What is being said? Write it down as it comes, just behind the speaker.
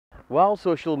While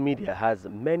social media has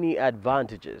many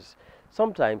advantages,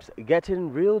 sometimes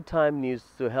getting real-time news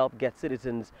to help get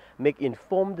citizens make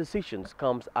informed decisions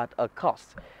comes at a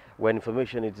cost when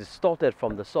information is distorted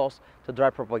from the source to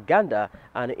drive propaganda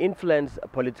and influence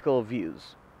political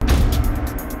views.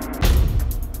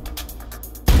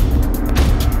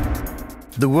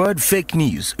 The word fake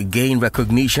news gained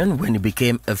recognition when it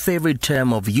became a favorite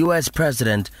term of U.S.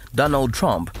 President Donald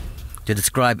Trump to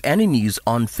describe any news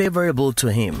unfavorable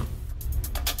to him.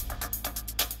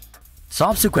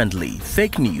 Subsequently,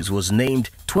 fake news was named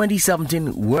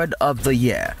 2017 Word of the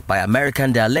Year by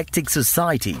American Dialectic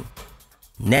Society.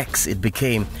 Next, it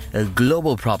became a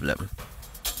global problem.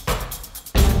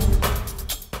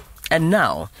 And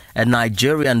now, a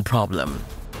Nigerian problem.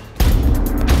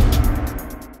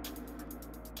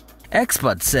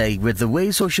 Experts say with the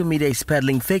way social media is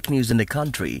peddling fake news in the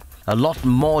country, a lot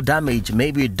more damage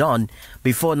may be done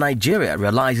before Nigeria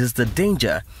realizes the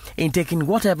danger in taking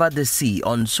whatever they see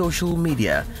on social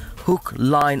media, hook,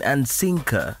 line and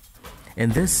sinker. In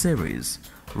this series,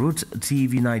 Root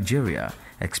TV Nigeria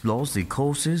explores the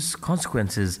causes,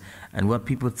 consequences and what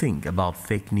people think about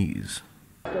fake news.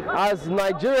 As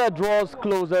Nigeria draws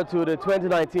closer to the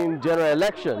 2019 general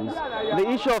elections, the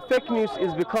issue of fake news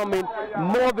is becoming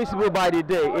more visible by the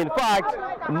day. In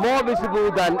fact, more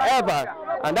visible than ever.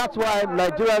 And that's why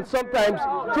Nigerians sometimes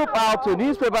troop out to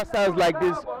newspaper stands like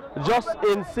this just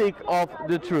in seek of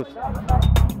the truth.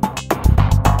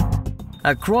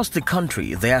 Across the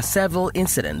country, there are several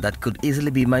incidents that could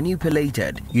easily be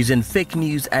manipulated using fake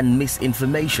news and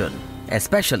misinformation,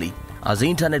 especially as the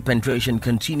internet penetration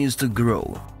continues to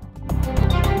grow.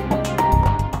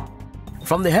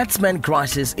 From the herdsmen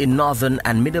crisis in northern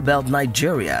and middle belt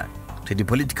Nigeria to the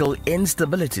political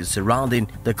instability surrounding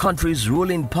the country's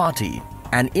ruling party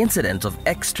and incidents of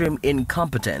extreme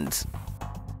incompetence,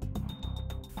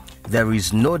 there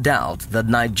is no doubt that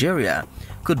Nigeria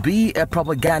could be a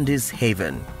propagandist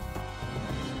haven.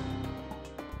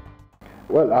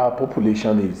 Well, our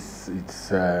population is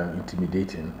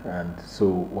intimidating, and so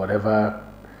whatever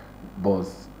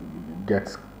buzz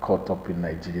gets caught up in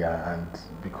Nigeria,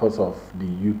 and because of the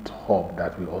youth hub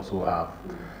that we also have,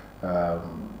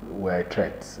 we're a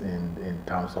threat in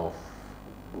terms of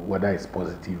whether it's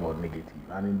positive or negative.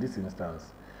 And in this instance,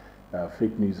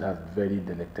 fake news has very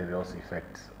deleterious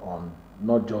effects on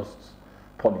not just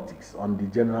politics, on the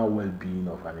general well-being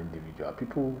of an individual.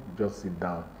 People just sit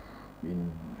down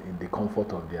in the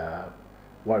comfort of their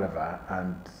whatever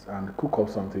and cook up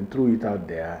something, throw it out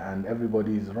there, and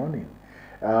everybody is running.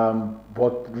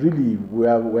 But really,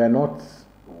 we're not.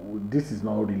 This is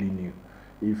not really new.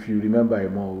 If you remember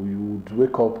more, you would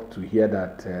wake up to hear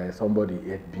that somebody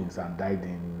ate beans and died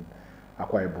in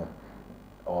Akwa Ibom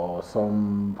or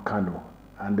some Kano,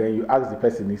 and then you ask the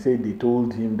person, he said they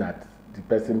told him that the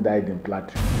person died in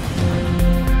Plateau.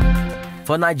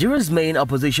 For Nigeria's main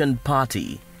opposition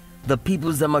party, the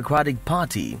People's Democratic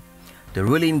Party, the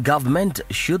ruling government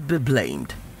should be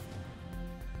blamed.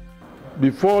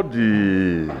 Before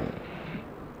the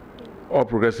All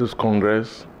Progressives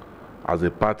Congress, as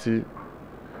a party,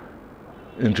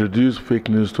 introduced fake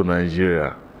news to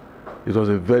Nigeria, it was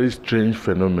a very strange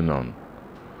phenomenon.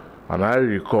 And I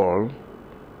recall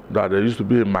that there used to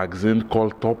be a magazine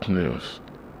called Top News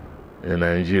in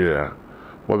Nigeria,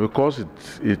 but because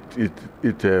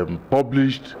it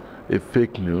published a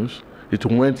fake news, it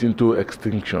went into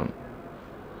extinction.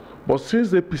 But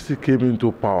since the APC came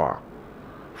into power,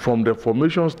 from the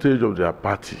formation stage of their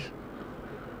party,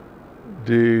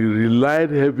 they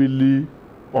relied heavily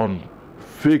on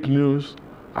fake news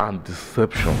and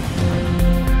deception.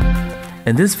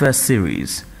 In this first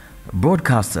series,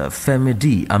 broadcaster Femi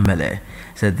D. Amele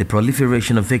said the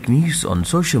proliferation of fake news on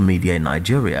social media in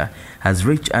Nigeria has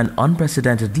reached an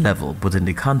unprecedented level, putting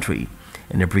the country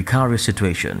in a precarious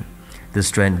situation. This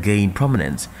trend gained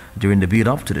prominence during the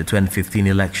build-up to the 2015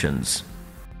 elections.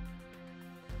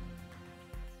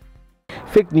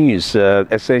 Fake news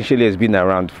essentially has been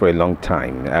around for a long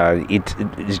time.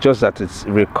 It's just that its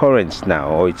recurrence now,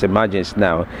 or its emergence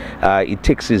now, it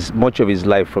takes much of its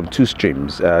life from two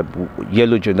streams.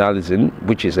 Yellow journalism,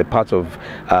 which is a part of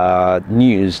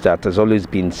news that has always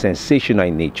been sensational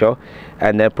in nature,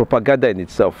 and propaganda in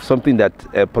itself, something that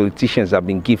politicians have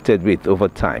been gifted with over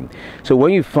time. So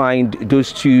when you find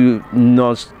those two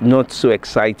not so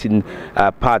exciting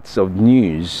parts of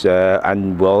news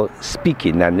and, well,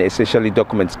 speaking and essentially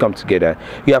documents come together,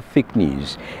 you have fake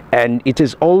news. And it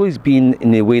has always been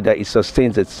in a way that it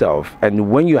sustains itself.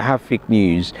 And when you have fake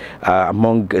news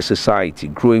among a society,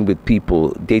 growing with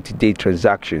people, day-to-day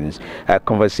transactions,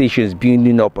 conversations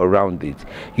building up around it,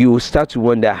 you will start to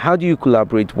wonder, how do you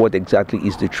collaborate? What exactly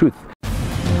is the truth?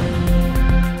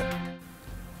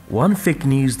 One fake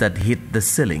news that hit the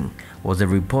ceiling was the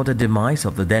reported demise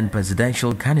of the then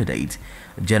presidential candidate,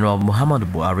 General Muhammadu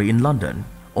Buhari, in London.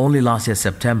 Only last year,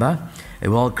 September, a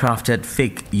well-crafted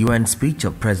fake UN speech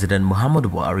of President Muhammadu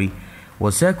Buhari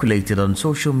was circulated on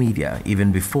social media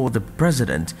even before the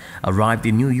president arrived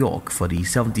in New York for the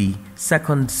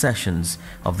 72nd sessions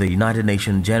of the United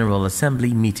Nations General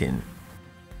Assembly meeting.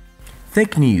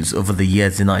 Fake news over the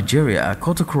years in Nigeria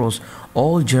cut across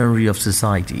all genres of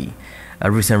society. A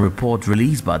recent report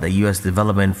released by the U.S.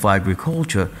 Development for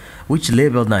Agriculture, which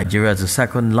labeled Nigeria as the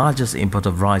second largest importer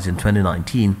of rice in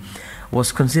 2019,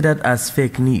 was considered as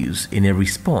fake news in a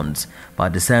response by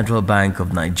the Central Bank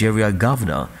of Nigeria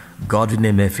Governor Godwin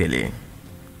Emefiele.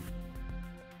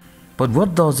 But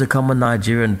what does the common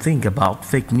Nigerian think about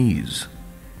fake news?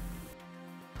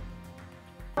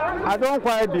 I don't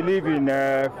quite believe in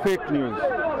fake news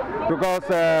because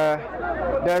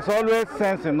there's always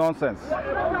sense in nonsense.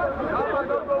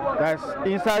 There's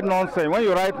inside nonsense. When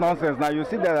you write nonsense, now you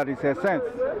see that there is a sense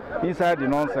inside the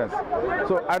nonsense.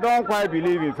 So I don't quite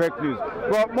believe in fake news.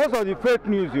 But most of the fake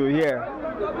news you hear,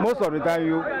 most of the time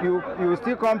you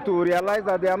still come to realize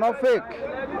that they are not fake.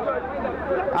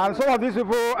 And some of these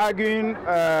people arguing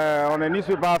on a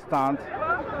newspaper stand,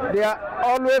 they are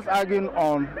always arguing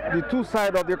on the two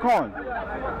sides of the coin.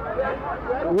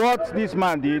 What this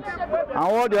man did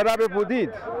and what the other people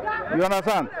did. You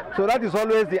understand? So that is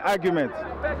always the argument.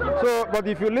 So, but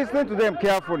if you listen to them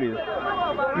carefully,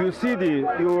 you see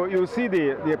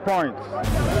the point.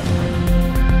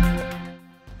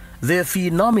 The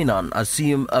phenomenon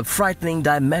assumed a frightening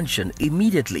dimension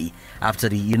immediately after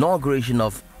the inauguration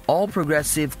of All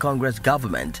Progressive Congress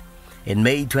government in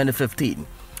May 2015,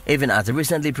 even as the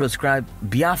recently proscribed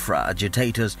Biafra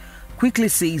agitators quickly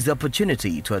seized the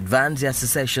opportunity to advance their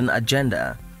secession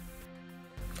agenda.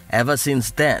 Ever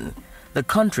since then, the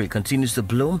country continues to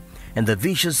bloom in the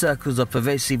vicious circles of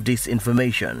pervasive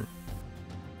disinformation.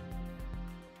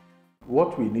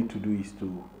 What we need to do is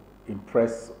to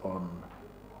impress on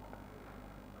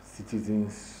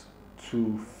citizens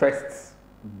to first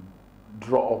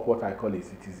draw up what I call a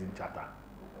citizen charter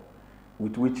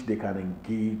with which they can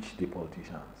engage the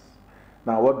politicians.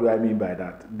 Now, what do I mean by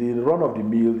that? The run of the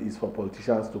mill is for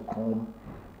politicians to come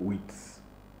with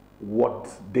what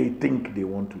they think they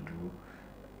want to do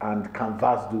and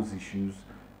canvass those issues.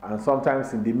 And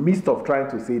sometimes in the midst of trying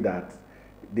to say that,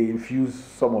 they infuse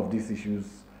some of these issues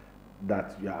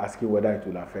that you're asking whether it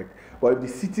will affect. But if the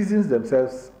citizens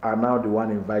themselves are now the one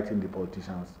inviting the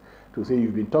politicians to say,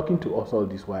 you've been talking to us all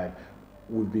this while,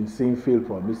 we've been seeing failed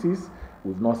promises,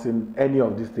 we've not seen any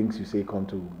of these things you say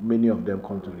many of them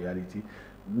come to reality.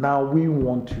 Now we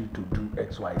want you to do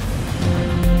X, Y, Z.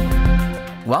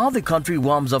 While the country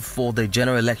warms up for the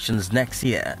general elections next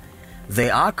year,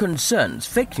 there are concerns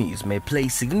fake news may play a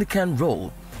significant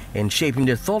role in shaping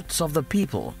the thoughts of the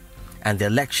people and the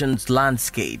elections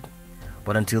landscape.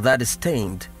 But until that is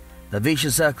tamed, the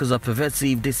vicious circles of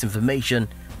pervasive disinformation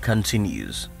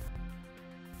continues.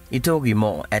 Itogi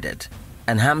Moore edit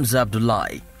and Hamza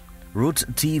Abdullahi, Root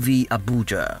TV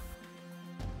Abuja.